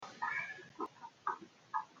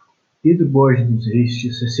Pedro Borges dos Reis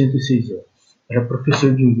tinha 66 anos. Era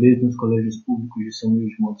professor de inglês nos colégios públicos de São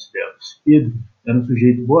Luís de Montes Belos. Pedro era um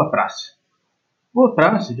sujeito boa praça. Boa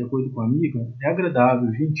praça, de acordo com a amiga, é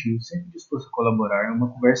agradável, gentil, sempre disposto a colaborar, é uma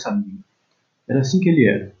conversa amiga. Era assim que ele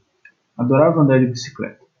era. Adorava andar de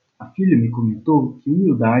bicicleta. A filha me comentou que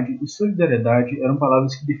humildade e solidariedade eram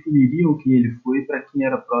palavras que definiriam quem ele foi e para quem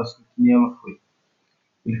era próximo que nem ela foi.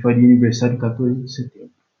 Ele faria aniversário em 14 de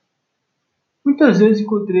setembro. Muitas vezes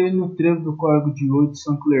encontrei ele no trevo do córrego de ouro de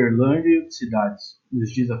São Clearlândia e outras cidades,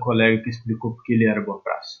 nos diz a colega que explicou porque ele era boa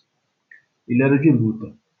praça. Ele era de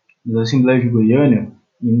luta. Nas assembleias de Goiânia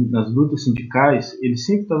e nas lutas sindicais, ele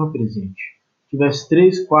sempre estava presente. Se tivesse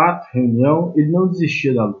 3, 4 reunião, ele não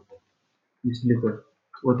desistia da luta, me explica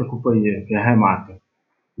outra companheira, que é a Renata. Ele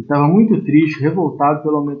estava muito triste, revoltado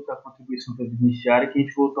pelo aumento da contribuição previdenciária que a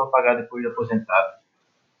gente voltou a pagar depois de aposentado.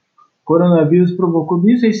 O coronavírus provocou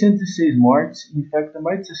 1.606 mortes e infecta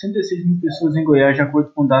mais de 66 mil pessoas em Goiás, de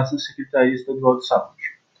acordo com dados da Secretaria Estadual de Saúde.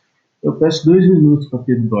 Eu peço 2 minutos para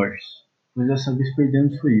Pedro Borges, pois dessa vez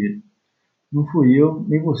perdemos foi ele. Não fui eu,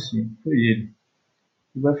 nem você, foi ele.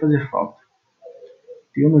 E vai fazer falta.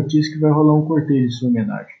 Tenho notícia que vai rolar um cortejo em sua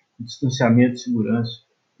homenagem, com distanciamento, segurança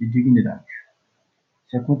e dignidade.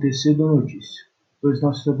 Se acontecer, dou notícia, pois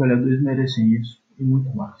nossos trabalhadores merecem isso e muito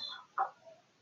mais.